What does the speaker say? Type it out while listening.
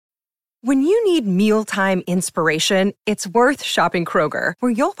When you need mealtime inspiration, it's worth shopping Kroger,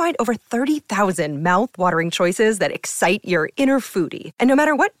 where you'll find over 30,000 mouth-watering choices that excite your inner foodie. And no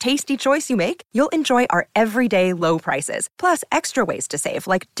matter what tasty choice you make, you'll enjoy our everyday low prices, plus extra ways to save,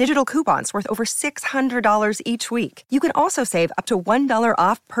 like digital coupons worth over $600 each week. You can also save up to $1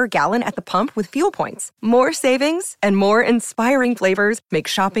 off per gallon at the pump with fuel points. More savings and more inspiring flavors make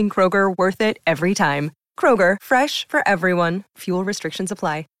shopping Kroger worth it every time. Kroger, fresh for everyone. Fuel restrictions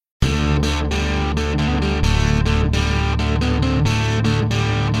apply.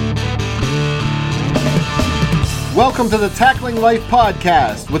 Welcome to the Tackling Life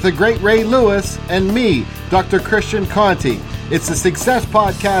podcast with the great Ray Lewis and me, Dr. Christian Conti. It's a success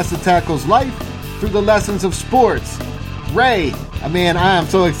podcast that tackles life through the lessons of sports. Ray, I am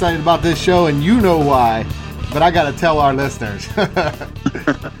so excited about this show, and you know why, but I got to tell our listeners.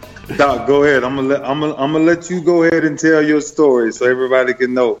 Doc, go ahead. I'm gonna let you go ahead and tell your story so everybody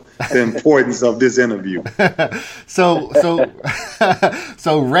can know the importance of this interview. So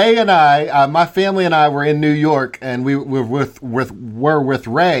Ray and I, my family and I were in New York, and we were with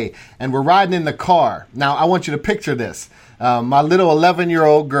Ray, and we're riding in the car. Now, I want you to picture this. My little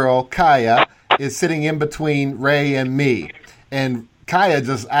 11-year-old girl, Kaya, is sitting in between Ray and me, and Kaya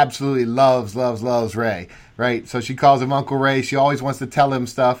just absolutely loves Ray. Right, so she calls him Uncle Ray. She always wants to tell him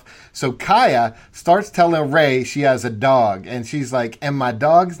stuff. So Kaya starts telling Ray she has a dog, and she's like, and my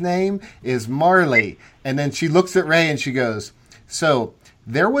dog's name is Marley. And then she looks at Ray and she goes, so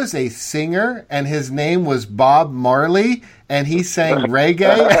there was a singer and his name was Bob Marley and he sang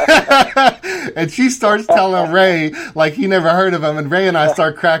reggae. And she starts telling Ray like he never heard of him, and Ray and I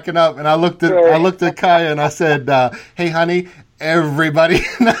start cracking up. And I looked at Kaya and I said, hey honey, everybody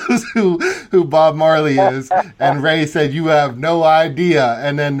knows who Bob Marley is. And Ray said, you have no idea.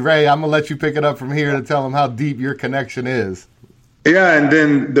 And then, Ray, I'm going to let you pick it up from here to tell them how deep your connection is. Yeah, and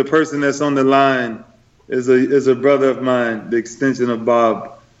then the person that's on the line is a brother of mine, the extension of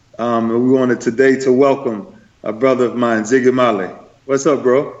Bob. And we wanted today to welcome a brother of mine, Ziggy Marley. What's up,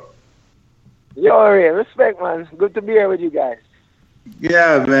 bro? Yo, Ray, respect, man. Good to be here with you guys.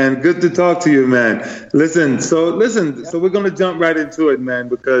 Yeah, man. Good to talk to you, man. Listen, so we're going to jump right into it, man,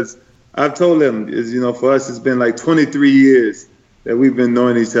 because I've told him, for us, it's been like 23 years that we've been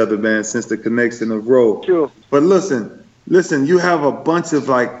knowing each other, man, since the connection of Roe. True. But listen, you have a bunch of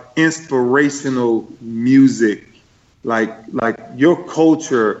like inspirational music, like your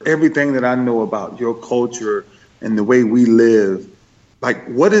culture, everything that I know about your culture and the way we live. Like,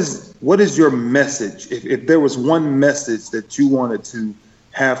 what is your message? If there was one message that you wanted to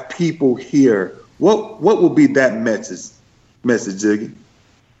have people hear, what would be that message, Ziggy?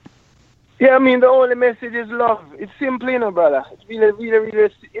 Yeah, the only message is love. It's simple, brother.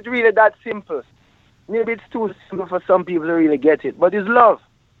 It's really that simple. Maybe it's too simple for some people to really get it, but it's love.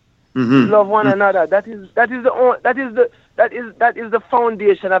 Mm-hmm. Love one another. That is the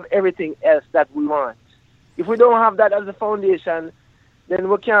foundation of everything else that we want. If we don't have that as a foundation, then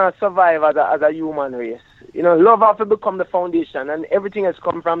we can't survive as a human race. Love has to become the foundation, and everything has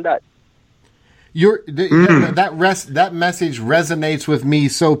come from that. That message resonates with me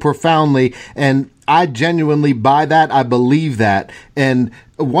so profoundly, and I genuinely buy that. I believe that. And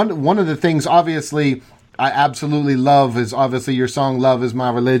one of the things, obviously, I absolutely love is obviously your song "Love Is My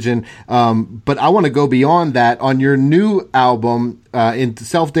Religion." But I want to go beyond that. On your new album,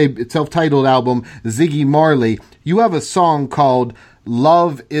 self-titled album, Ziggy Marley, you have a song called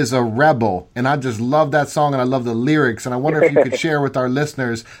 "Love Is a Rebel," and I just love that song, and I love the lyrics, and I wonder if you could share with our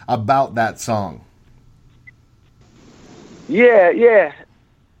listeners about that song. Yeah.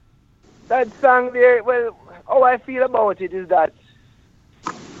 That song there, well, how I feel about it is that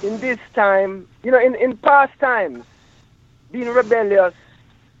in this time, in past times, being rebellious,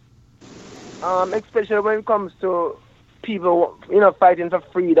 especially when it comes to people, fighting for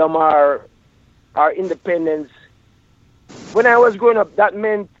freedom or independence, when I was growing up, that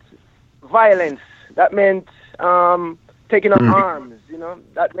meant violence. That meant taking up arms,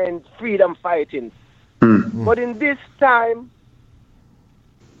 That meant freedom fighting. Mm-hmm. But in this time,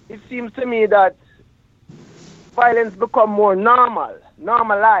 it seems to me that violence become more normalized.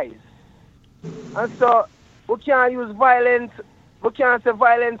 And so we can't use violence, we can't say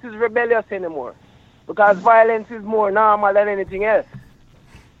violence is rebellious anymore, because violence is more normal than anything else.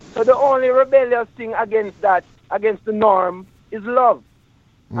 So the only rebellious thing against the norm is love.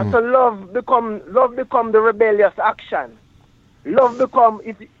 And so love become the rebellious action. Love become,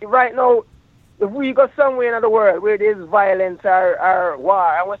 right now, if we go somewhere in the world where there's violence or war,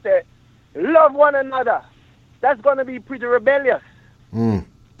 I would say, love one another. That's going to be pretty rebellious. You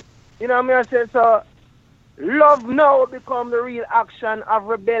know what I mean? I say, so love now become the real action of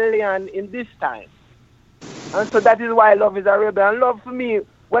rebellion in this time. And so that is why love is a rebel. And love for me,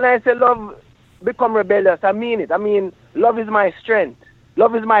 when I say love become rebellious, I mean it. I mean, love is my strength.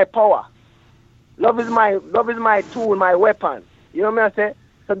 Love is my power. Love is my tool, my weapon. You know what I say?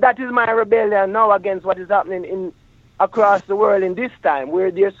 So that is my rebellion now against what is happening across the world in this time, where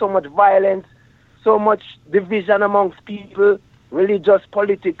there's so much violence, so much division amongst people, religious,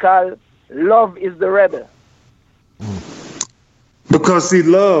 political. Love is the rebel. Because see,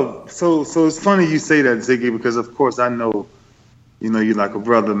 love. So it's funny you say that, Ziggy, because of course I know, you're like a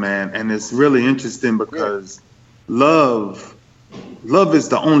brother, man, and it's really interesting because love is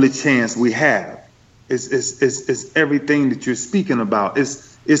the only chance we have. It's everything that you're speaking about.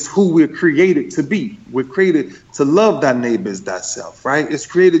 It's who we're created to be. We're created to love thy neighbor as thyself, right? It's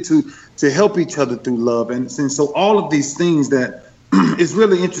created to help each other through love, and so all of these things that is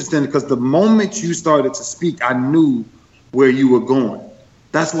really interesting because the moment you started to speak, I knew where you were going.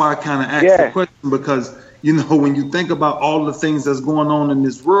 That's why I kind of asked the question because, when you think about all the things that's going on in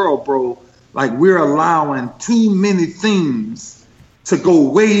this world, bro, like we're allowing too many things to go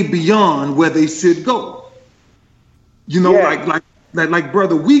way beyond where they should go. Like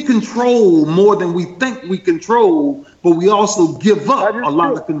brother, we control more than we think we control, but we also give up a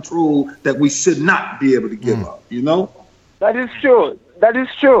lot of control that we should not be able to give up, That is true. That is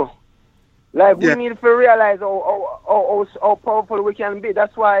true. Like we need to realize how powerful we can be.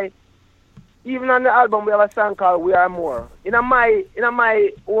 That's why even on the album we have a song called "We Are More." In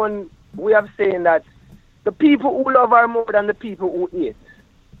my own way of saying that the people who love are more than the people who hate.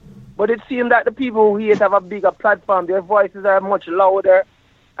 But it seems that the people who hate have a bigger platform. Their voices are much louder,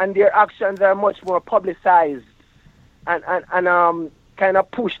 and their actions are much more publicized, and kind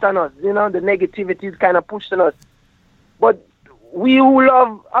of pushed on us. The negativity is kind of pushed on us. But we who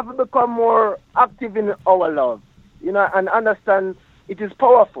love have to become more active in our love, and understand it is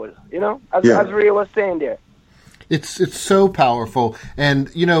powerful, as Ray was saying there. It's so powerful,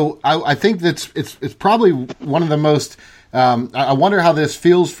 and I think that's it's probably one of the most. I wonder how this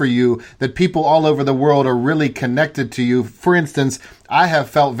feels for you that people all over the world are really connected to you. For instance, I have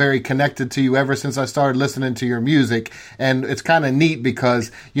felt very connected to you ever since I started listening to your music. And it's kind of neat because,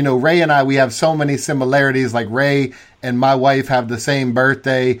 Ray and I, we have so many similarities. Like Ray and my wife have the same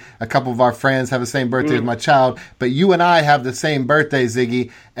birthday. A couple of our friends have the same birthday as my child. But you and I have the same birthday,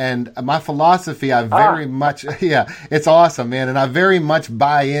 Ziggy. And my philosophy, I very much, it's awesome, man. And I very much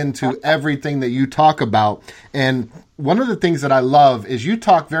buy into everything that you talk about. And one of the things that I love is you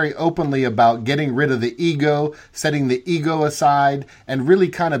talk very openly about getting rid of the ego, setting the ego aside, and really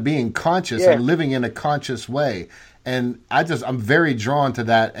kind of being conscious and living in a conscious way. And I'm very drawn to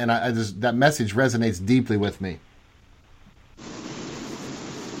that, and that message resonates deeply with me.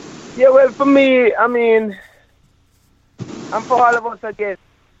 Yeah, well, for me, I mean, and for all of us, I guess,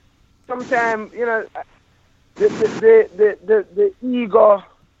 sometimes, the ego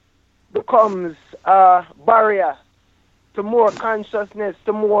becomes a barrier to more consciousness,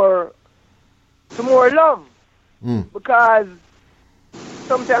 to more love, because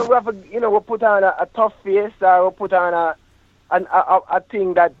sometimes we have we put on a tough face, or we put on a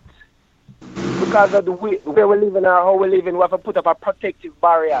thing that because of the way we're living or how we're living, we have to put up a protective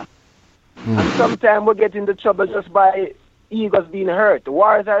barrier, and sometimes we get into trouble just by egos being hurt.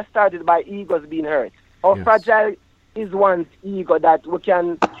 Wars are started by egos being hurt. How fragile is one's ego that we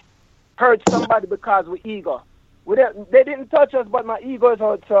can hurt somebody because we're ego. They didn't touch us, but my ego is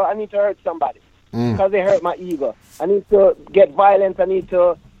hurt, so I need to hurt somebody because they hurt my ego. I need to get violence. I need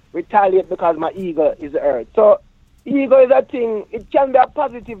to retaliate because my ego is hurt. So ego is a thing. It can be a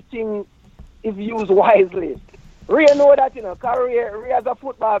positive thing if used wisely. Ray know that, because Ray as a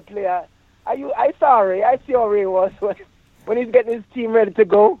football player, I saw Ray. I see how Ray was when he's getting his team ready to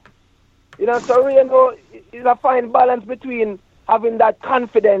go. So Ray know it's a fine balance between having that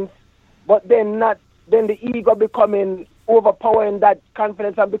confidence, but then the ego becoming overpowering that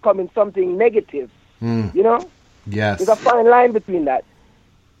confidence and becoming something negative. Yes. There's a fine line between that.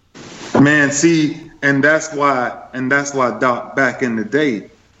 Man, see, and that's why Doc, back in the day,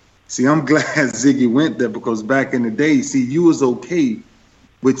 see, I'm glad Ziggy went there because back in the day, see, you was okay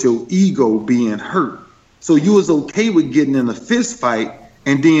with your ego being hurt. So you was okay with getting in a fist fight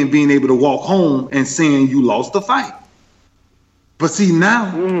and then being able to walk home and saying you lost the fight. But see,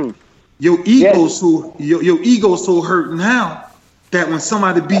 now your ego's your ego's so hurt now that when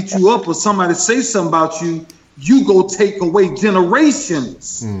somebody beat you up or somebody say something about you, you go take away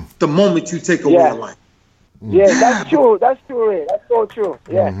generations the moment you take away a life. Yeah, that's true. That's true, Ray. That's so true.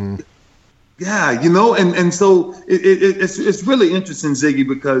 Yeah. Yeah, and so it's really interesting, Ziggy,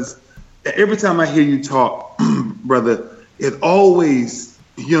 because every time I hear you talk, brother, it always,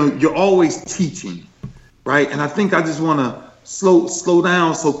 you're always teaching, right? And I think I just want to slow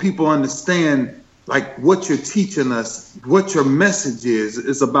down so people understand like what you're teaching us, what your message is.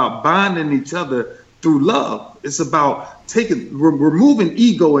 It's about bonding each other through love. It's about removing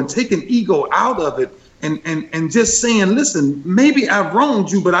ego and taking ego out of it, and just saying, listen, maybe I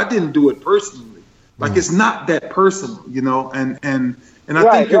wronged you, but I didn't do it personally. Like it's not that personal, and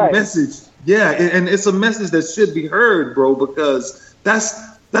I think your message, and it's a message that should be heard, bro, because that's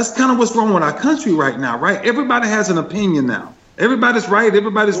kind of what's wrong with our country right now, right? Everybody has an opinion now. Everybody's right,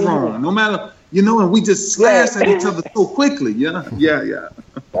 everybody's wrong, no matter, and we just slash at each other so quickly. Yeah.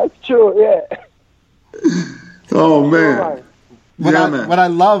 That's true, yeah. Oh man. What I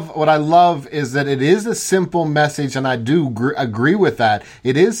love is that it is a simple message, and I do agree with that.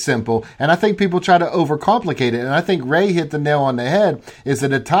 It is simple, and I think people try to overcomplicate it. And I think Ray hit the nail on the head. Is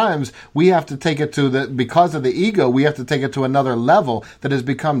that at times we have to take it because of the ego, we have to take it to another level that has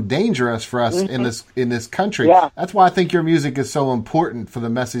become dangerous for us in this country. Yeah. That's why I think your music is so important for the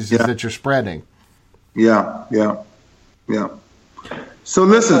messages that you're spreading. Yeah. So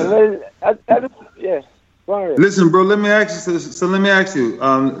listen. Yeah. Listen, bro. Let me ask you. So let me ask you.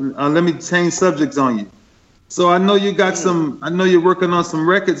 Let me change subjects on you. So I know you got some. I know you're working on some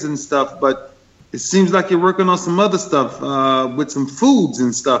records and stuff, but it seems like you're working on some other stuff with some foods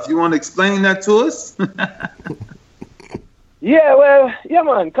and stuff. You want to explain that to us? Yeah,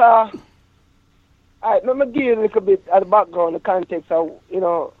 man. All right, let me give you a little bit of the background, the context of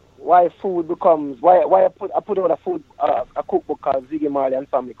why food becomes why I put out a cookbook called Ziggy Marley and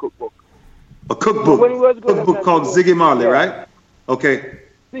Family Cookbook. A cookbook called Ziggy Marley, right? Okay.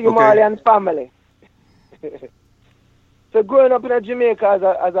 Ziggy Marley and Family. So growing up in Jamaica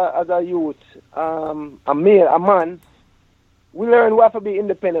as a youth, a man, we learn we have to be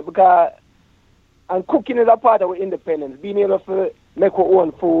independent and cooking is a part of our independence. Being able to make our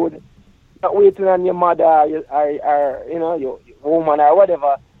own food, not waiting on your mother or your woman or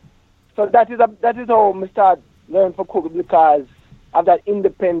whatever. So that is how I start learning to cook, because of that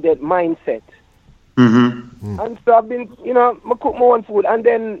independent mindset. Mm-hmm. And so I've been, I cook my own food, and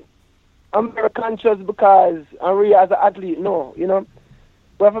then I'm very conscious because I'm really as an athlete, I'm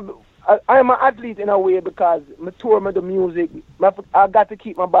an athlete in a way because I tour with the music. I got to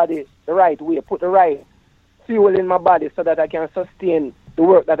keep my body the right way, put the right fuel in my body so that I can sustain the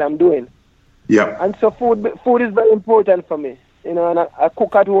work that I'm doing. Yeah. And so food is very important for me, and I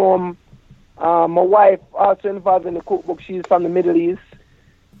cook at home. My wife also involved in the cookbook. She's from the Middle East.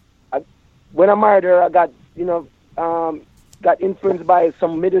 When I married her, I got influenced by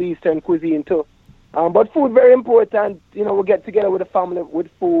some Middle Eastern cuisine too. But food very important. We get together with the family with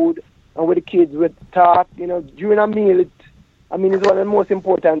food and with the kids with talk. During a meal, it's one of the most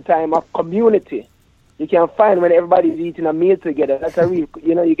important time of community you can find when everybody's eating a meal together. That's a real,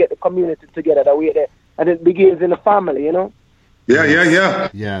 you get the community together that way there, and it begins in the family. Yeah.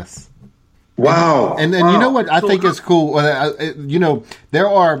 Yes. Wow. And you know what I think is cool? There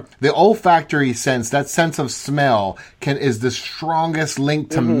are the olfactory sense, that sense of smell is the strongest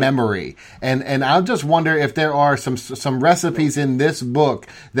link to memory. And I just wonder if there are some recipes in this book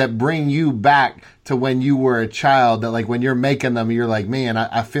that bring you back to when you were a child, that like when you're making them, you're like, man,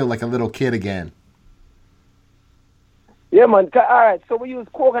 I feel like a little kid again. Yeah, man. All right. So we use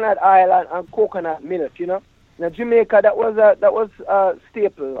coconut oil and coconut milk, Now Jamaica, that was a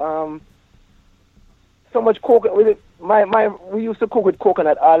staple. So much coconut with it. We used to cook with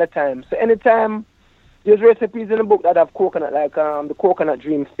coconut all the time. So anytime there's recipes in the book that have coconut, like the coconut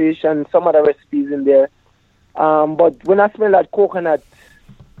dream fish and some other recipes in there. But when I smell that coconut,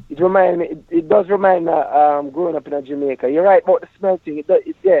 it does remind me growing up in Jamaica. You're right about the smell thing. It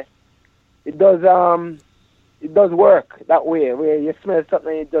does work that way, where you smell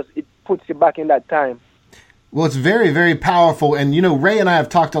something, it puts you back in that time. Well, it's very, very powerful. And, Ray and I have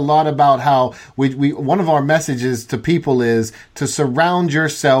talked a lot about how we one of our messages to people is to surround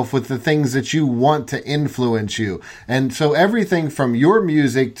yourself with the things that you want to influence you. And so everything from your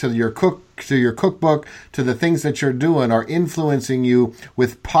music to your cookbook to the things that you're doing are influencing you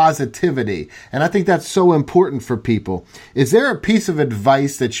with positivity. And I think that's so important for people. Is there a piece of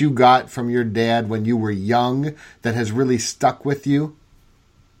advice that you got from your dad when you were young that has really stuck with you?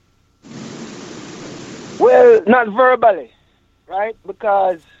 Well, not verbally, right?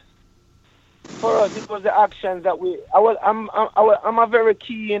 Because for us, it was the actions that I'm a very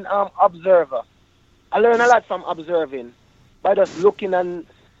keen observer. I learn a lot from observing, by just looking and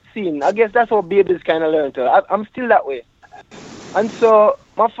seeing. I guess that's how babies kind of learn too. I'm still that way. And so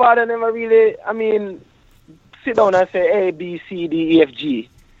my father never really, sit down and say A, B, C, D, E, F, G.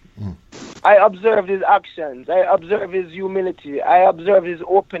 I observed his actions. I observed his humility. I observed his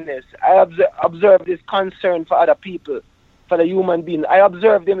openness. I observed his concern for other people, for the human being. I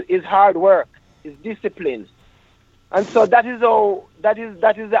observed his hard work, his discipline. And so that is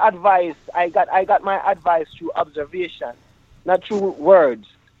the advice I got. I got my advice through observation, not through words.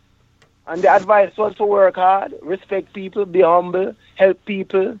 And the advice was to work hard, respect people, be humble, help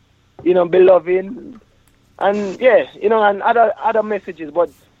people, be loving, and and other messages. But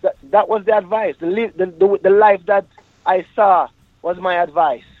that was the advice. The life that I saw was my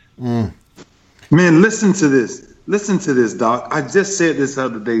advice. Man, listen to this, Doc. I just said this the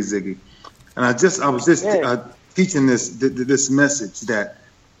other day, Ziggy, and I was just teaching this message that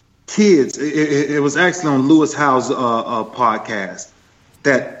kids. It was actually on Lewis Howes' podcast.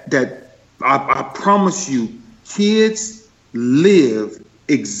 That I promise you, kids live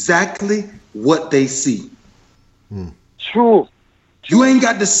exactly what they see. True. You ain't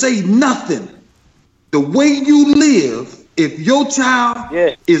got to say nothing. The way you live, if your child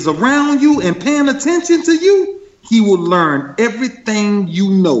is around you and paying attention to you, he will learn everything you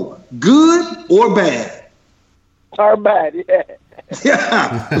know, good or bad. Or bad, yeah.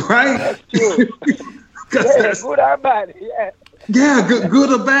 Yeah, right? That's true. Good or bad, yeah. Yeah,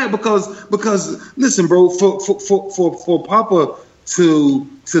 good or bad, because listen, bro, for Papa to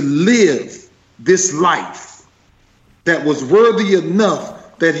live this life that was worthy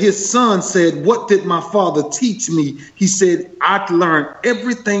enough that his son said, "What did my father teach me?" He said, "I learned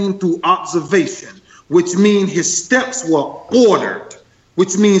everything through observation," which means his steps were ordered,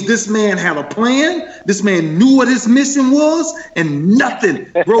 which means this man had a plan. This man knew what his mission was, and nothing,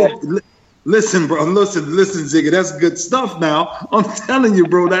 bro. Listen, Ziggy, that's good stuff now. I'm telling you,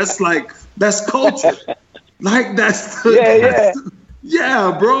 bro, that's culture. Like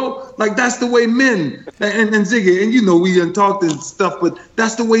yeah, bro. Like that's the way men and Ziggy, and we done talked and stuff, but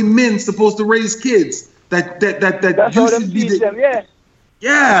that's the way men supposed to raise kids. That's how they teach them, yeah.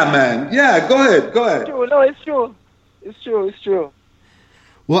 Yeah, man. Yeah, go ahead. It's true. No, it's true.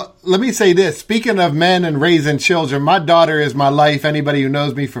 Well, let me say this. Speaking of men and raising children, my daughter is my life. Anybody who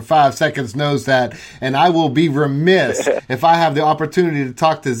knows me for 5 seconds knows that. And I will be remiss if I have the opportunity to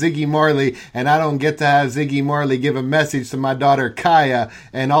talk to Ziggy Marley and I don't get to have Ziggy Marley give a message to my daughter Kaya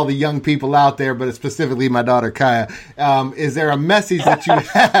and all the young people out there, but specifically my daughter Kaya. Is there a message that you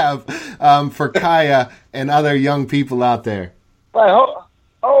have for Kaya and other young people out there? Well,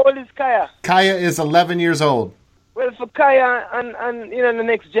 how old is Kaya? Kaya is 11 years old. Well, for Kaya and the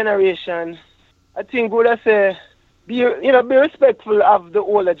next generation, I think we would say be respectful of the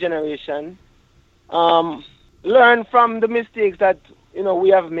older generation. Learn from the mistakes that we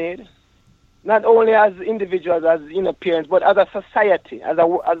have made, not only as individuals, as parents, but as a society, as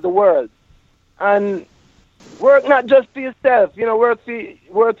the world. And work not just for yourself. Work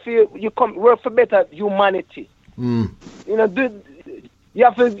for better humanity. You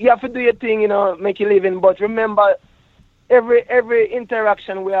have to do your thing, make a living. But remember, every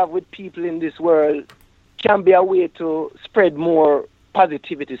interaction we have with people in this world can be a way to spread more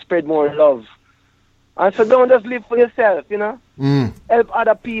positivity, spread more love. And so don't just live for yourself, Help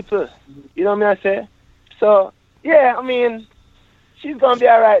other people. You know what I say? So, yeah, she's going to be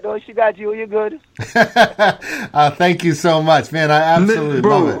all right, though. She got you. You good? Thank you so much, man. I absolutely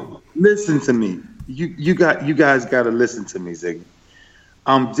love it. Listen to me. You guys got to listen to me, Ziggy.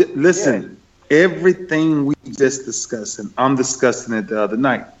 Listen, everything we just discussed, and I'm discussing it the other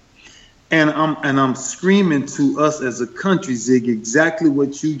night, and I'm screaming to us as a country, Zig, exactly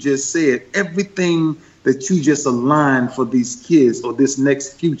what you just said. Everything that you just aligned for these kids or this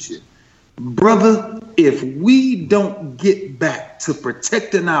next future, brother. If we don't get back to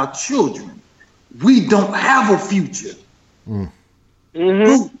protecting our children, we don't have a future.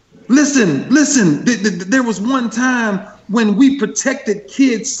 Mm-hmm. Listen. There was one time when we protected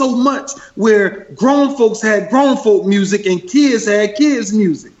kids so much where grown folks had grown folk music and kids had kids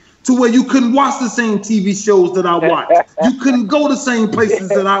music, to where you couldn't watch the same TV shows that I watched. You couldn't go to the same places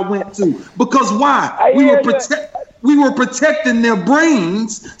that I went to. Because why? We were protecting their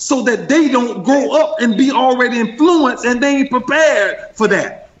brains so that they don't grow up and be already influenced, and they ain't prepared for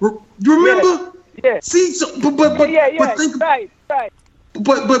that. You remember? Yeah. See, but think, right.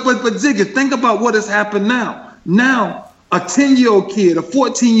 But Ziggy, think about what has happened now. Now, a 10-year-old kid, a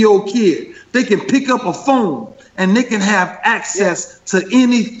 14-year-old kid, they can pick up a phone and they can have access to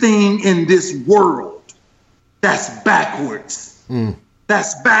anything in this world. That's backwards.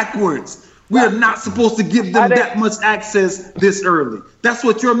 That's backwards. We are not supposed to give them that much access this early. That's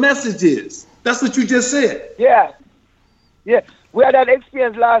what your message is. That's what you just said. Yeah. We had that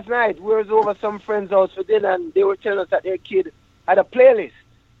experience last night. We was over some friends' house for dinner, and they were telling us that their kid had a playlist.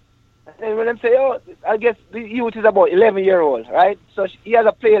 And when I say, oh, I guess the youth is about 11-year-old, right? So he has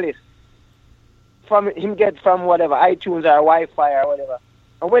a playlist from him get from whatever, iTunes or Wi-Fi or whatever.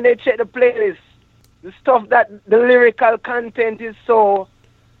 And when they check the playlist, the stuff that the lyrical content is so,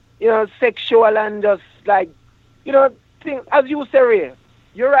 sexual and just like, as you say, Ray,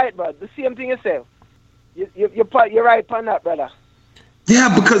 you're right, bro. The same thing yourself. You're right on that, brother.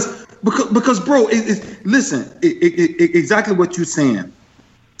 Yeah, because bro, listen, exactly what you're saying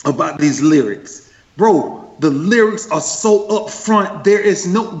about these lyrics, bro. The lyrics are so upfront. There is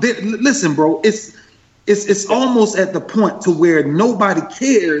listen, bro. It's almost at the point to where nobody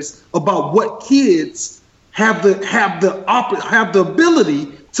cares about what kids have the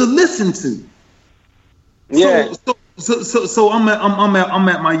ability to listen to. Yeah. So I'm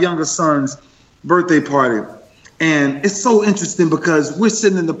at my younger son's birthday party, and it's so interesting because we're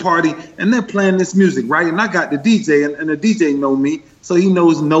sitting in the party and they're playing this music, right? And I got the DJ, and the DJ know me, so he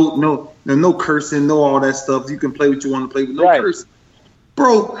knows no cursing, no all that stuff. You can play what you want to play with, no cursing.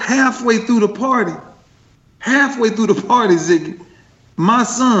 Bro, halfway through the party, Ziggy, my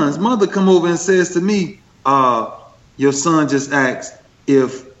son's mother come over and says to me, your son just asked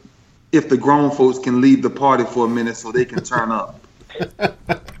if the grown folks can leave the party for a minute so they can turn up.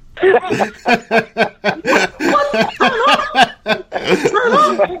 Turn up.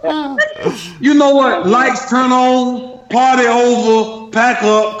 You know what? Lights turn on, party over, pack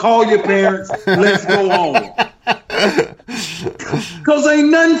up, call your parents, let's go home. Cause ain't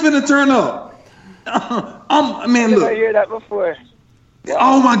nothing finna turn up. Look. I hear that before.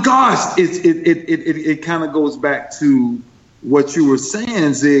 Oh my gosh! It kind of goes back to what you were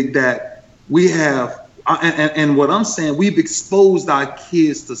saying, Zig, that we have, and what I'm saying, we've exposed our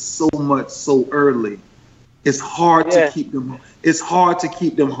kids to so much so early. It's hard to keep them. It's hard to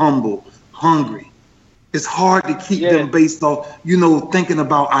keep them humble, hungry. It's hard to keep them based off, thinking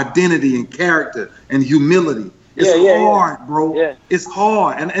about identity and character and humility. It's hard, bro. Yeah. It's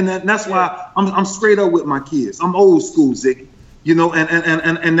hard, and that's why I'm straight up with my kids. I'm old school, Ziggy.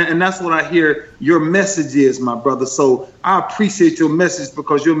 And that's what I hear your message is, my brother. So I appreciate your message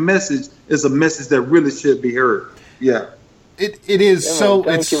because your message is a message that really should be heard. Yeah. It is so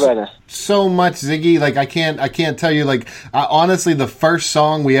much, Ziggy. Like I can't tell you. Like honestly, the first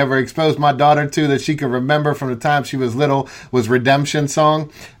song we ever exposed my daughter to that she could remember from the time she was little was Redemption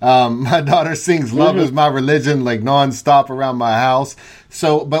Song. My daughter sings "Love Is My Religion" like nonstop around my house.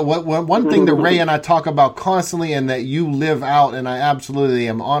 So, but one thing that Ray and I talk about constantly and that you live out, and I absolutely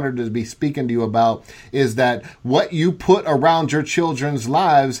am honored to be speaking to you about, is that what you put around your children's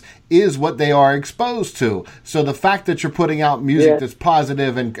lives is what they are exposed to. So the fact that you're putting out music that's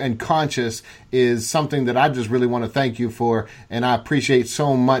positive and conscious is something that I just really want to thank you for, and I appreciate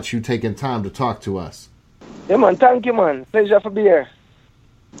so much you taking time to talk to us. Yeah, man. Thank you, man. Pleasure for being here.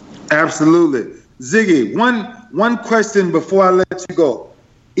 Absolutely. Ziggy, one question before I let you go.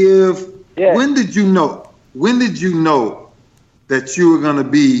 When did you know that you were going to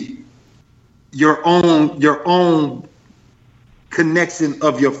be your own connection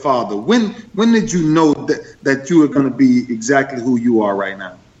of your father? When did you know that you were going to be exactly who you are right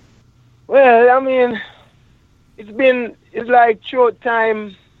now? Well, I mean, it's like short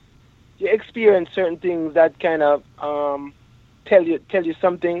time you experience certain things that kind of tell you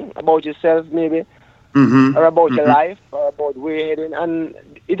something about yourself, maybe, or about your life, or about where you're heading, and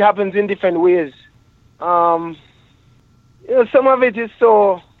it happens in different ways. Some of it is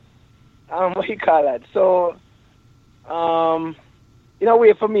so, what you call that? So, in a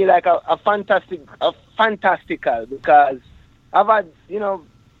way, for me, like a fantastical, because I've had,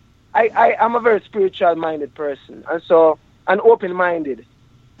 I'm a very spiritual-minded person, and so, and open-minded,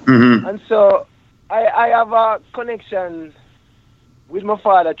 and so I have a connection with my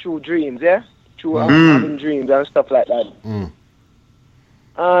father through dreams, through having dreams and stuff like that.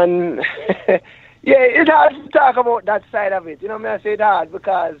 And it's hard to talk about that side of it. I say it's hard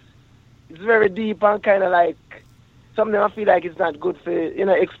because it's very deep and kind of like something I feel like it's not good for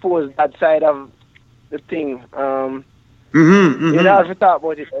expose that side of the thing. It's hard to talk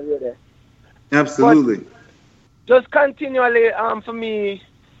about it every day. Absolutely. But just continually, for me,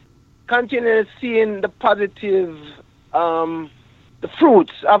 continually seeing the positive, the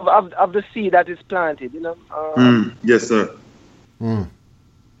fruits of the seed that is planted, Yes, sir.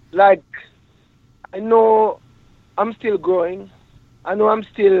 Like, I know I'm still growing. I know I'm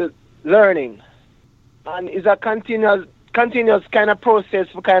still learning. And it's a continuous kind of process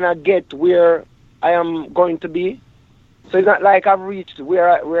to kind of get where I am going to be. So it's not like I've reached where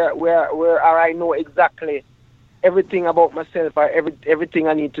I know exactly everything about myself or everything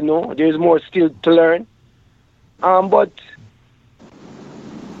I need to know. There's more still to learn. But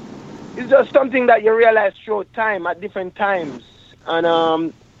it's just something that you realize through time at different times.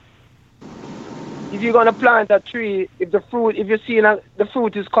 And if you're gonna plant a tree, if you see the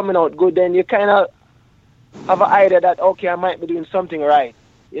fruit is coming out good, then you kind of have an idea that okay, I might be doing something right,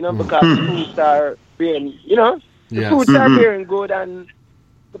 because fruits are bearing, the fruits are bearing good, and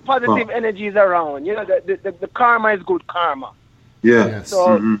the positive energy is around. The karma is good karma. Yeah. Yes.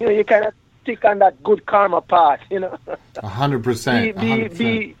 So you kind of stick on that good karma path.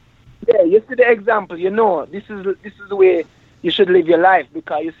 100%. Yeah. You see the example. This is the way you should live your life,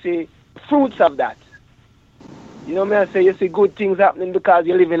 because you see fruits of that. I say you see good things happening because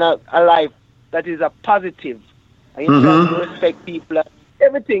you're living a life that is a positive, and you try to respect people.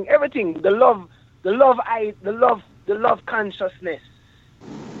 Everything. The love consciousness.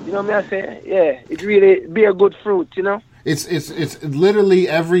 I say? Yeah, it really be a good fruit. It's literally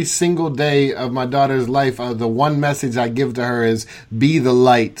every single day of my daughter's life. The one message I give to her is be the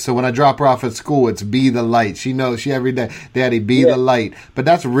light. So when I drop her off at school, it's be the light. She knows every day, Daddy, be the light. But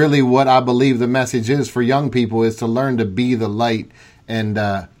that's really what I believe the message is for young people, is to learn to be the light. And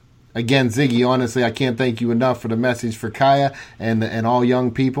again, Ziggy, honestly, I can't thank you enough for the message for Kaya and all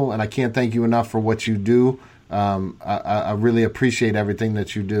young people. And I can't thank you enough for what you do. I really appreciate everything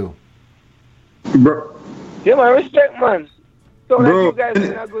that you do. Bro. Yeah, man, respect, man. So bro, you guys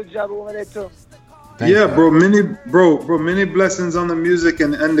doing a good job over there too. Bro, many blessings on the music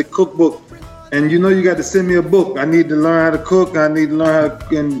and the cookbook. And you got to send me a book. I need to learn how to cook. I need to learn how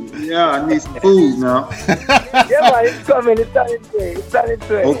to, I need some food now. Yeah, man, it's coming. It's on its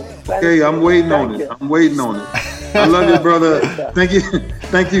way. Okay, I'm waiting on it. I love you, brother. Thank you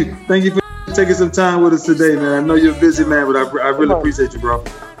for taking some time with us today, man. I know you're a busy man, but I really appreciate you, bro.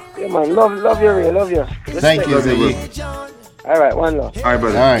 Yeah, man. Love you, Ray. Love you. Thank you, Ziggy. All right, one love. All right,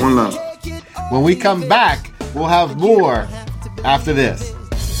 brother. All right. One love. When we come back, we'll have more after this.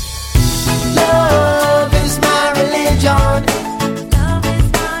 Love is my religion. Love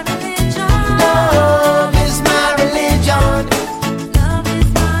is my religion. Love is my religion. Love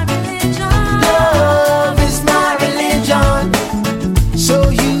is my religion. Love is my religion. So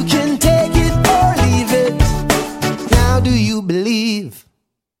you can take it or leave it. Now do you believe?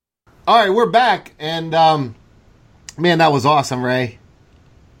 All right, we're back, and man, that was awesome, Ray.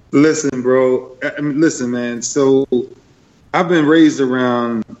 Listen, bro. Listen, man. So I've been raised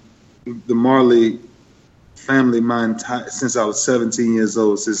around the Marley family since I was 17 years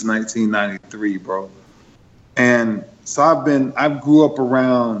old, since 1993, bro. And so I grew up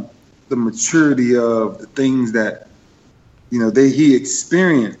around the maturity of the things that he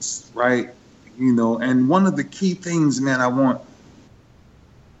experienced, right? And one of the key things, man, I want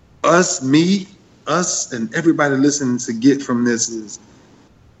us and everybody listening to get from this is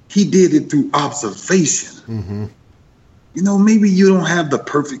he did it through observation. Mm-hmm. Maybe you don't have the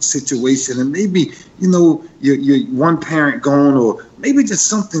perfect situation, and maybe, you're one parent gone, or maybe just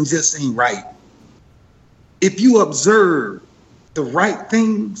something just ain't right. If you observe the right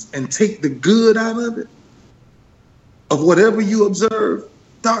things and take the good out of it, of whatever you observe,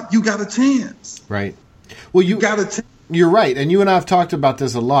 Doc, you got a chance. Right. Well, you got a chance. You're right, and you and I have talked about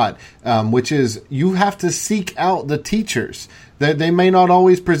this a lot, which is you have to seek out the teachers. They may not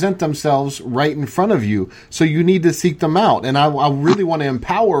always present themselves right in front of you, so you need to seek them out. And I really want to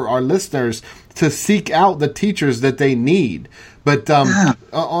empower our listeners to seek out the teachers that they need. But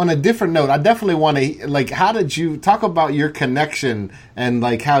on a different note, I definitely want to, how did you talk about your connection and,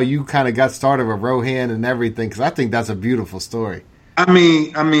 how you kind of got started with Rohan and everything? Because I think that's a beautiful story. I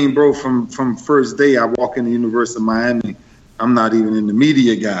mean, bro, from first day I walk in the University of Miami, I'm not even in the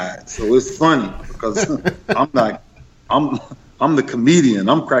media guide. So it's funny because I'm the comedian.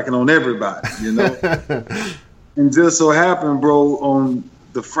 I'm cracking on everybody, And just so happened, bro, on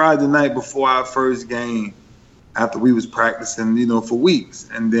the Friday night before our first game, after we was practicing, for weeks.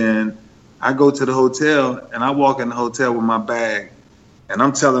 And then I go to the hotel and I walk in the hotel with my bag, and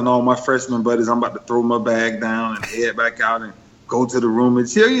I'm telling all my freshman buddies I'm about to throw my bag down and head back out and go to the room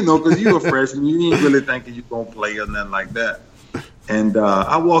and chill, because you're a freshman. You ain't really thinking you're going to play or nothing like that. And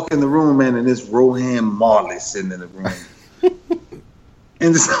I walk in the room, man, and it's Rohan Marley sitting in the room.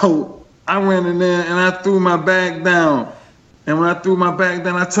 And so I ran in there and I threw my bag down. And when I threw my bag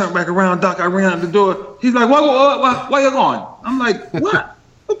down, I turned back around. Doc, I ran out the door. He's like, where you going? I'm like, what?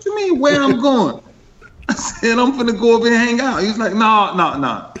 What you mean, where I'm going? I said, I'm finna go over and hang out. He's like,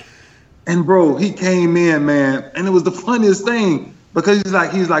 no. And bro, he came in, man, and it was the funniest thing because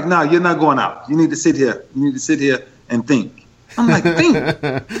he's like, no, you're not going out. You need to sit here. You need to sit here and think. I'm like, think?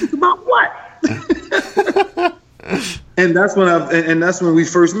 Think about what? And that's when we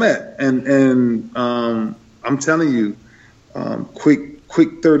first met. And I'm telling you, quick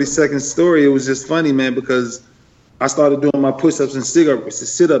quick 30-second story. It was just funny, man, because I started doing my push-ups and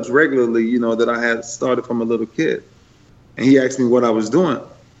sit-ups regularly, you know, that I had started from a little kid. And he asked me what I was doing.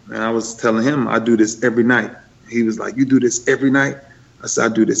 And I was telling him, I do this every night. He was like, you do this every night? I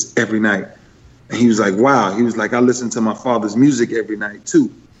said, I do this every night. And he was like, wow. He was like, I listen to my father's music every night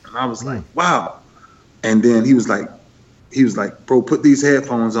too. And I was like, wow. And then he was like, bro, put these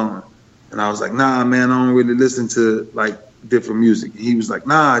headphones on. And I was like, nah, man, I don't really listen to like different music. And he was like,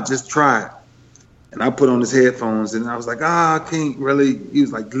 nah, just try it. And I put on his headphones and I was like, I can't really. He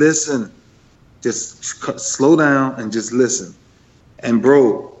was like, listen, just slow down and just listen. And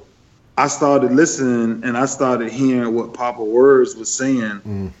bro, I started listening and I started hearing what Papa Words was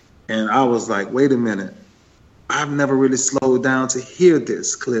saying. And I was like, wait a minute, I've never really slowed down to hear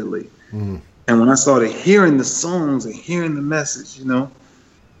this clearly. And when I started hearing the songs and hearing the message, you know,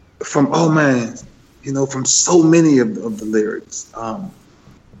 from, oh man, you know, from so many of the lyrics,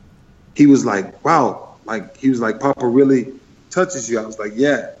 he was like, wow, like, he was like, Papa really touches you. I was like,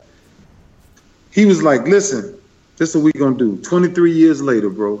 yeah. He was like, listen, this is what we gonna do. 23 years later,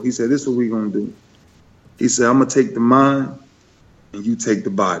 bro, he said, this is what we gonna do. He said, I'm gonna take the mind and you take the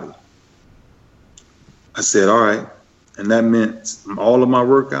body. I said, all right. And that meant all of my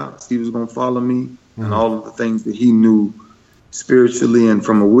workouts, he was gonna follow me, and all of the things that he knew spiritually and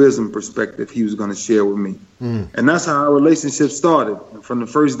from a wisdom perspective, he was gonna share with me. And that's how our relationship started. And from the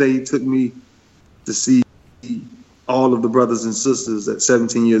first day he took me to see all of the brothers and sisters at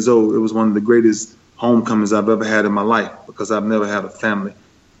 17 years old, it was one of the greatest homecomings I've ever had in my life, because I've never had a family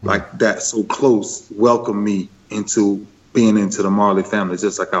like that so close welcome me into being into the Marley family,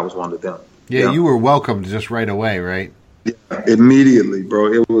 just like I was one of them. Yeah, you were welcomed just right away, right? Yeah, immediately,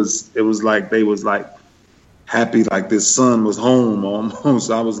 bro. It was like they was like happy, like this son was home almost.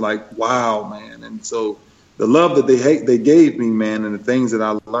 I was like, wow, man. And so the love that they gave me, man, and the things that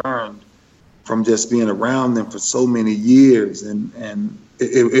I learned from just being around them for so many years, and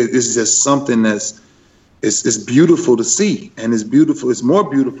it's just something that's it's beautiful to see, and it's beautiful. It's more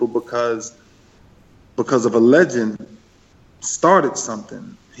beautiful because of a legend started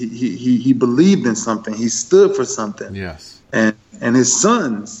something. He believed in something. He stood for something. Yes. And his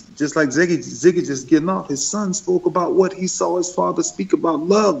sons, just like Ziggy just getting off, his son spoke about what he saw his father speak about: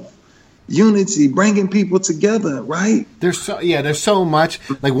 love, unity, bringing people together, right? There's so much.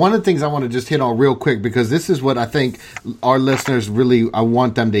 Like, one of the things I want to just hit on real quick, because this is what I think our listeners really, I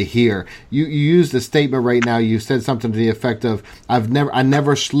want them to hear. You used a statement right now. You said something to the effect of, I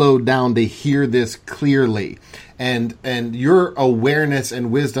never slowed down to hear this clearly. And your awareness and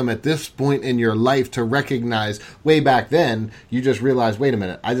wisdom at this point in your life to recognize, way back then, you just realized, wait a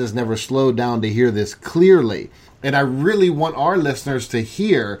minute, I just never slowed down to hear this clearly. And I really want our listeners to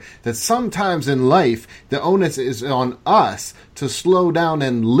hear that sometimes in life, the onus is on us to slow down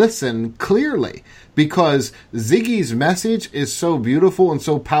and listen clearly. Because Ziggy's message is so beautiful and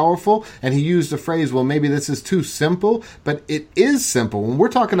so powerful, and he used the phrase, well, maybe this is too simple, but it is simple. When we're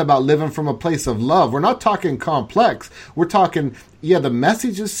talking about living from a place of love, we're not talking complex. We're talking, yeah, the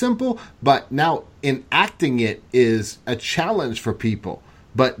message is simple, but now enacting it is a challenge for people.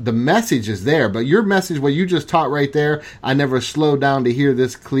 But the message is there. But your message, what you just taught right there, I never slowed down to hear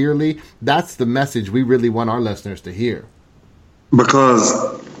this clearly, that's the message we really want our listeners to hear.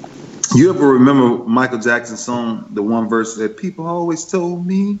 Because you ever remember Michael Jackson's song, the one verse that people always told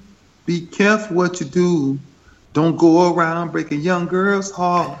me, be careful what you do. Don't go around breaking young girls'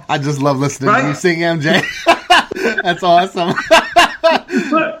 hearts. I just love listening to you sing, MJ. That's awesome.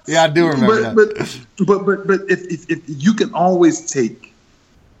 Yeah, I do remember that. But if you can always take,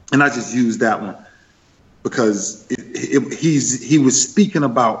 and I just use that one because he was speaking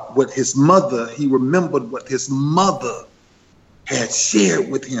about what his mother, he remembered what his mother had shared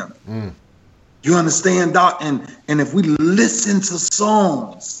with him. You understand, Doc? And if we listen to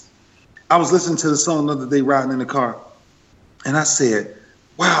songs, I was listening to the song the other day riding in the car, and I said,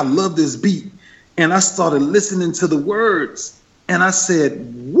 wow, I love this beat. And I started listening to the words, and I said,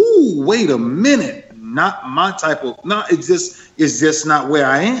 woo, wait a minute. Not my type of, no, it's just not where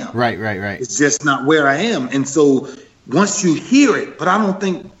I am. Right. It's just not where I am. And so once you hear it, but I don't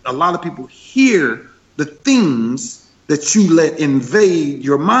think a lot of people hear the things that you let invade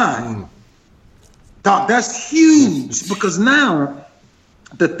your mind. Doc, that's huge, because now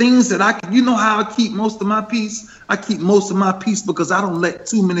the things that you know how I keep most of my peace? I keep most of my peace because I don't let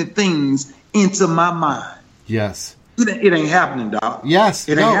too many things into my mind. Yes. It ain't happening, Doc. Yes.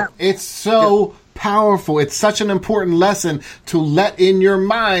 It's so powerful. It's such an important lesson to let in your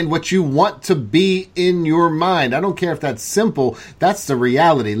mind what you want to be in your mind. I don't care if that's simple. That's the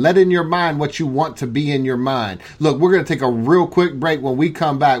reality. Let in your mind what you want to be in your mind. Look, we're going to take a real quick break. When we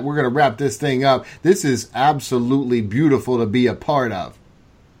come back, we're going to wrap this thing up. This is absolutely beautiful to be a part of.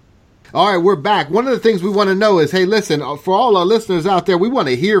 All right, we're back. One of the things we want to know is, hey, listen, for all our listeners out there, we want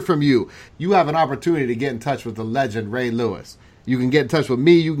to hear from you. You have an opportunity to get in touch with the legend, Ray Lewis. You can get in touch with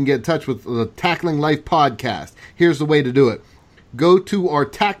me. You can get in touch with the Tackling Life Podcast. Here's the way to do it. Go to our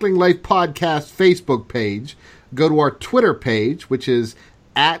Tackling Life Podcast Facebook page. Go to our Twitter page, which is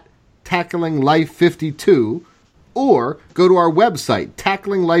at TacklingLife52. Or go to our website,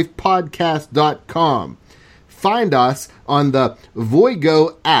 TacklingLifePodcast.com. Find us on the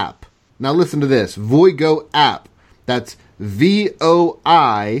Voigo app. Now listen to this, Voigo app. That's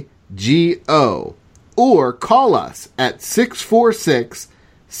VOIGO. Or call us at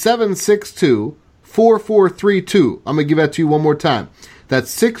 646-762-4432. I'm going to give that to you one more time.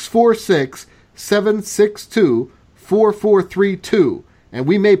 That's 646-762-4432. And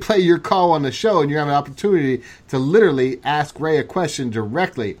we may play your call on the show, and you have an opportunity to literally ask Ray a question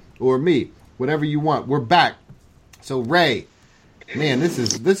directly, or me, whatever you want. We're back. So Ray, man, this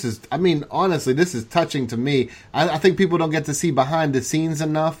is, I mean, honestly, this is touching to me. I think people don't get to see behind the scenes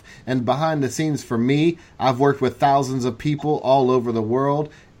enough. And behind the scenes for me, I've worked with thousands of people all over the world.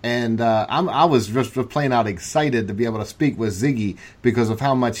 And I was just plain out excited to be able to speak with Ziggy because of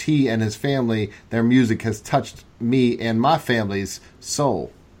how much he and his family, their music has touched me and my family's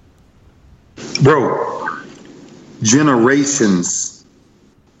soul. Bro, generations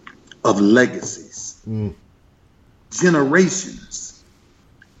of legacies. Generations.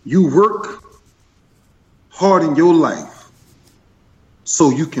 You work hard in your life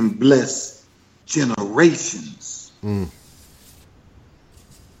so you can bless generations.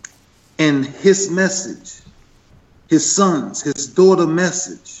 And his message, his son's, his daughter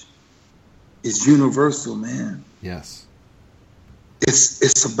message is universal, man. Yes.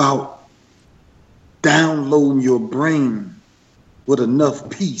 It's about downloading your brain with enough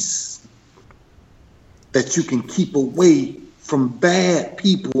peace that you can keep away from bad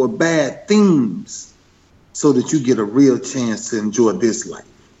people or bad things so that you get a real chance to enjoy this life.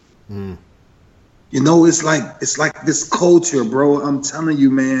 You know, it's like this culture, bro. I'm telling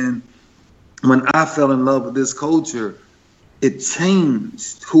you, man, when I fell in love with this culture, it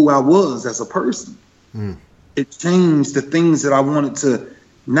changed who I was as a person. It changed the things that I wanted to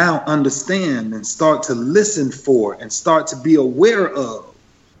now understand and start to listen for and start to be aware of.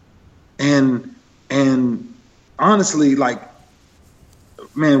 And honestly, like,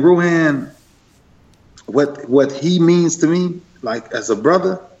 man, Rohan, what he means to me, like as a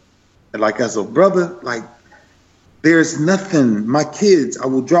brother, like there's nothing. My kids, I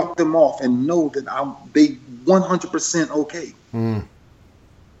will drop them off and know that they 100% okay.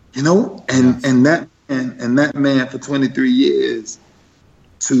 You know, and that man for 23 years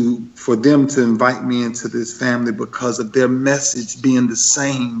for them to invite me into this family because of their message being the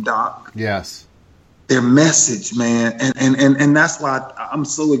same, Doc. Yes. Their message, man. And that's why I'm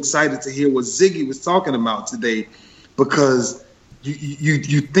so excited to hear what Ziggy was talking about today, because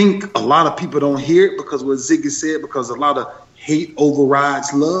you think a lot of people don't hear it because what Ziggy said, because a lot of hate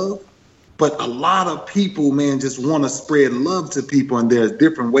overrides love. But a lot of people, man, just want to spread love to people, and there's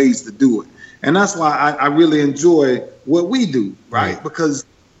different ways to do it. And that's why I really enjoy what we do, right? Because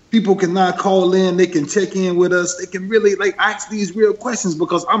people can not call in, they can check in with us, they can really like ask these real questions,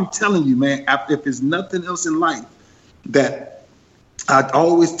 because I'm telling you, man, if there's nothing else in life that I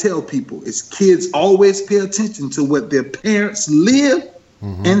always tell people is kids always pay attention to what their parents live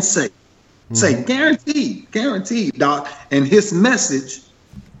and say. Say, guaranteed, Doc. And his message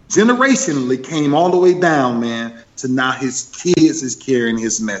generationally came all the way down, man, to now his kids is carrying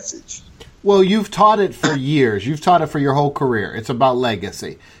his message. Well, you've taught it for years. You've taught it for your whole career. It's about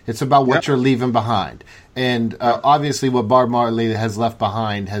legacy. It's about what you're leaving behind. And obviously what Bob Marley has left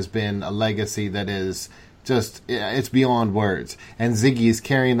behind has been a legacy that is just, it's beyond words. And Ziggy is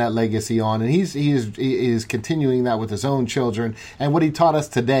carrying that legacy on, and he is continuing that with his own children. And what he taught us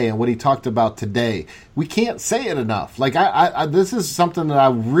today and what he talked about today, we can't say it enough. Like I this is something that I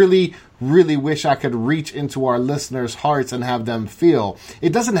really wish I could reach into our listeners' hearts and have them feel.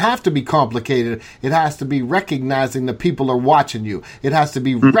 It doesn't have to be complicated. It has to be recognizing that people are watching you. It has to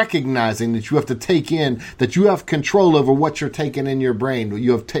be recognizing that you have to take in, that you have control over what you're taking in your brain.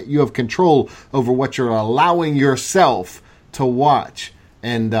 You have control over what you're allowing yourself to watch.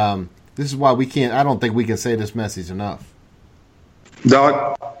 And this is why I don't think we can say this message enough.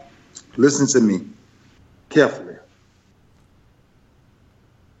 Doc, listen to me carefully.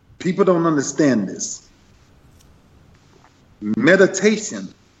 People don't understand this.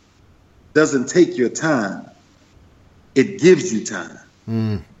 Meditation doesn't take your time. It gives you time.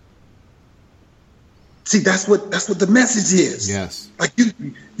 Mm. See, that's what the message is. Yes. Like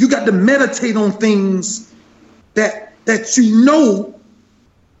you got to meditate on things that you know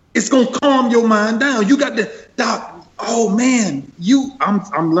it's gonna calm your mind down. You got to, Doc. Oh man,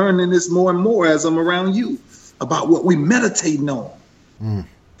 I'm learning this more and more as I'm around you about what we meditating on. Mm.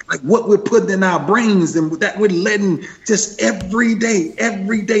 Like what we're putting in our brains and that we're letting just every day,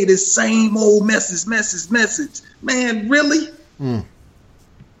 the same old message. Man, really? Mm.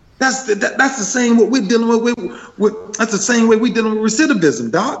 That's the same what we're dealing with. That's the same way we're dealing with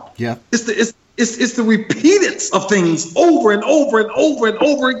recidivism, Doc. Yeah. It's the repeatance of things over and over and over and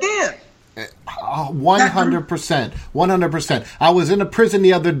over again. 100%. 100%. I was in a prison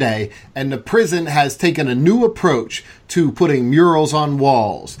the other day, and the prison has taken a new approach to putting murals on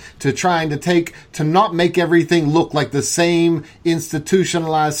walls, to trying to not make everything look like the same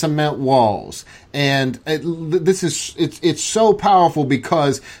institutionalized cement walls. And it's so powerful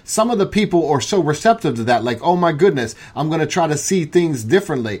because some of the people are so receptive to that. Like, oh my goodness, I'm going to try to see things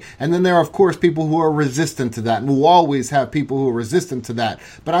differently. And then there are, of course, people who are resistant to that. And we'll always have people who are resistant to that.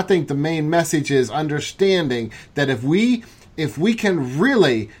 But I think the main message is understanding that if we can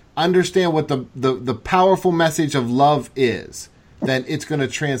really understand what the powerful message of love is, then it's going to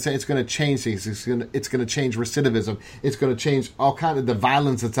transcend. It's going to change things. It's going to change recidivism. It's going to change all kind of the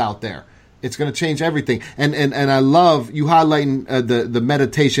violence that's out there. It's going to change everything. And I love you highlighting the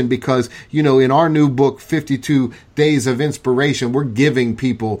meditation because, you know, in our new book, 52 Days of Inspiration, we're giving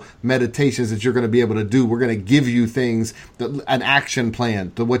people meditations that you're going to be able to do. We're going to give you things, an action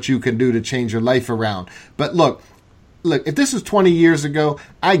plan to what you can do to change your life around. But look, if this was 20 years ago,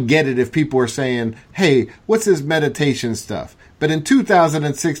 I get it if people are saying, hey, what's this meditation stuff? But in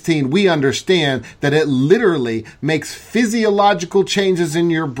 2016, we understand that it literally makes physiological changes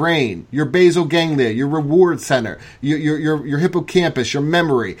in your brain, your basal ganglia, your reward center, your hippocampus, your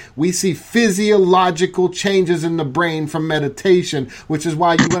memory. We see physiological changes in the brain from meditation, which is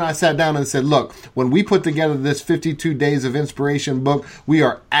why you and I sat down and said, look, when we put together this 52 Days of Inspiration book, we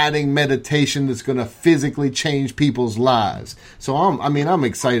are adding meditation that's going to physically change people's lives. So I'm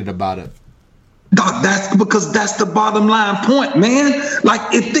excited about it. Doc, that's because that's the bottom line point, man. Like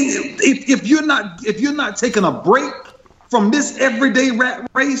if you're not taking a break from this everyday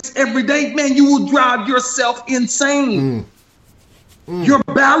rat race every day, man, you will drive yourself insane. Your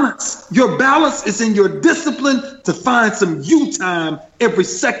balance is in your discipline to find some you time every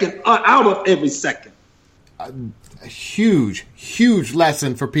second out of every second. A huge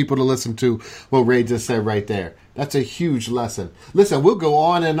lesson for people to listen to what Ray just said right there. That's a huge lesson. Listen, we'll go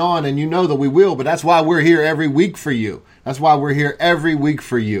on, and you know that we will, but that's why we're here every week for you.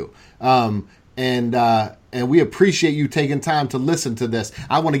 And we appreciate you taking time to listen to this.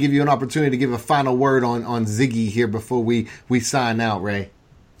 I want to give you an opportunity to give a final word on Ziggy here before we sign out, Ray.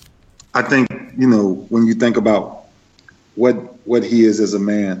 I think, you know, when you think about what he is as a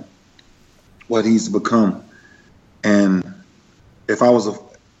man, what he's become, and if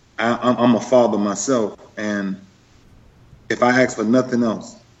I'm a father myself, and if I ask for nothing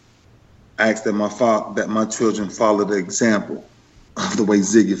else, I ask that my children follow the example of the way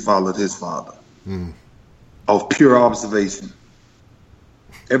Ziggy followed his father, of pure observation.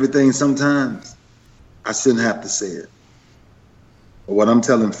 Everything sometimes I shouldn't have to say it. But what I'm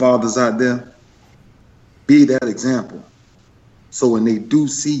telling fathers out there, be that example. So when they do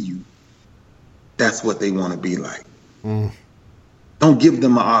see you, that's what they want to be like. Don't give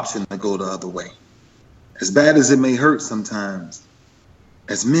them an option to go the other way. As bad as it may hurt sometimes,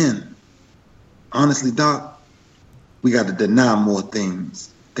 as men, honestly, Doc, we got to deny more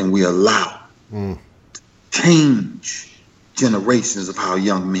things than we allow. Change generations of how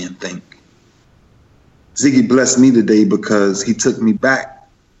young men think. Ziggy blessed me today because he took me back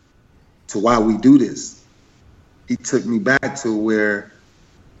to why we do this. He took me back to where,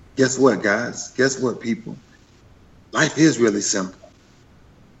 guess what, guys? Guess what, people? Life is really simple.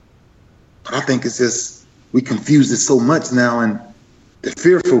 But I think it's just, we confuse it so much now, and the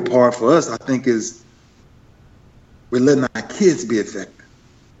fearful part for us, I think, is we're letting our kids be affected.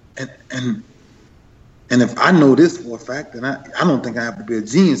 And if I know this for a fact, then I don't think I have to be a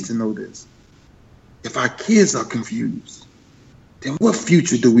genius to know this. If our kids are confused, then what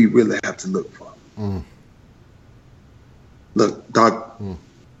future do we really have to look for? Look, Doc,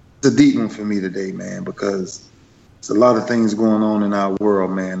 it's a deep one for me today, man, because there's a lot of things going on in our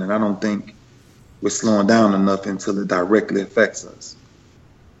world, man, and I don't think we're slowing down enough until it directly affects us.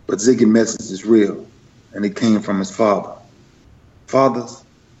 But Ziggy's message is real, and it came from his father. Fathers,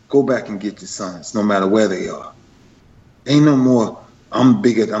 Go back and get your sons, no matter where they are. Ain't no more, I'm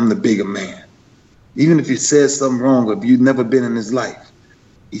the bigger man. Even if you said something wrong, or if you've never been in his life,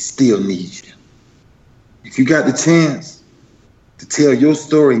 he still needs you. If you got the chance to tell your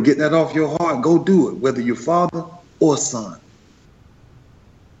story and get that off your heart, go do it, whether you're father or son.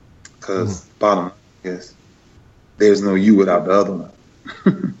 Because bottom line is, there's no you without the other one.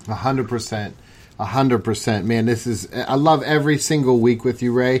 100%. 100%. Man, I love every single week with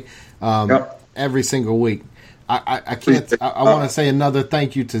you, Ray. Every single week. I want to say another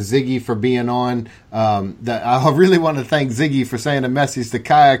thank you to Ziggy for being on. I really want to thank Ziggy for saying a message to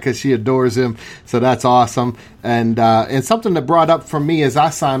Kaya because she adores him. So that's awesome. And something that brought up for me as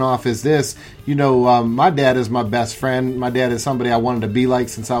I sign off is this. My dad is my best friend. My dad is somebody I wanted to be like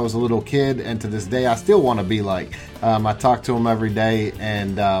since I was a little kid. And to this day, I still want to be like. I talk to him every day.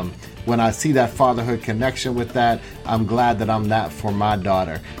 And when I see that fatherhood connection with that, I'm glad that I'm that for my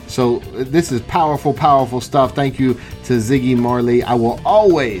daughter. So this is powerful, powerful stuff. Thank you to Ziggy Marley. I will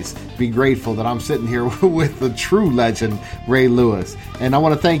always be grateful that I'm sitting here with the true legend, Ray Lewis. And I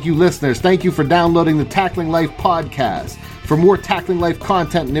want to thank you, listeners. Thank you for downloading the Tackling Life podcast. For more Tackling Life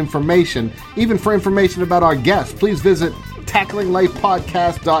content and information, even for information about our guests, please visit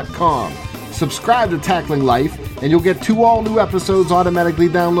tacklinglifepodcast.com. Subscribe to Tackling Life, and you'll get 2 all-new episodes automatically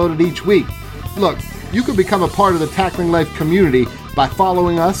downloaded each week. Look, you can become a part of the Tackling Life community by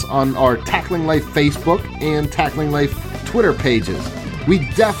following us on our Tackling Life Facebook and Tackling Life Twitter pages. We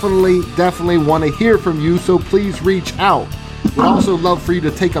definitely want to hear from you, so please reach out. We'd also love for you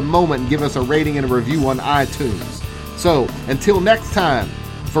to take a moment and give us a rating and a review on iTunes. So, until next time,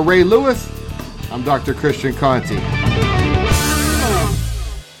 for Ray Lewis, I'm Dr. Christian Conti.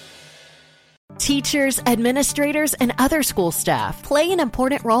 Teachers, administrators, and other school staff play an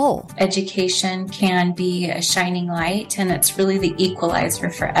important role. Education can be a shining light, and it's really the equalizer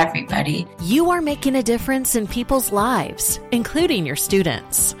for everybody. You are making a difference in people's lives, including your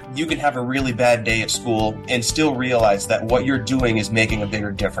students. You can have a really bad day at school and still realize that what you're doing is making a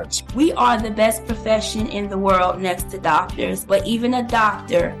bigger difference. We are the best profession in the world next to doctors, but even a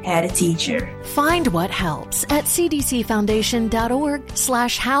doctor had a teacher. Find what helps at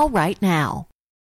cdcfoundation.org/how right now.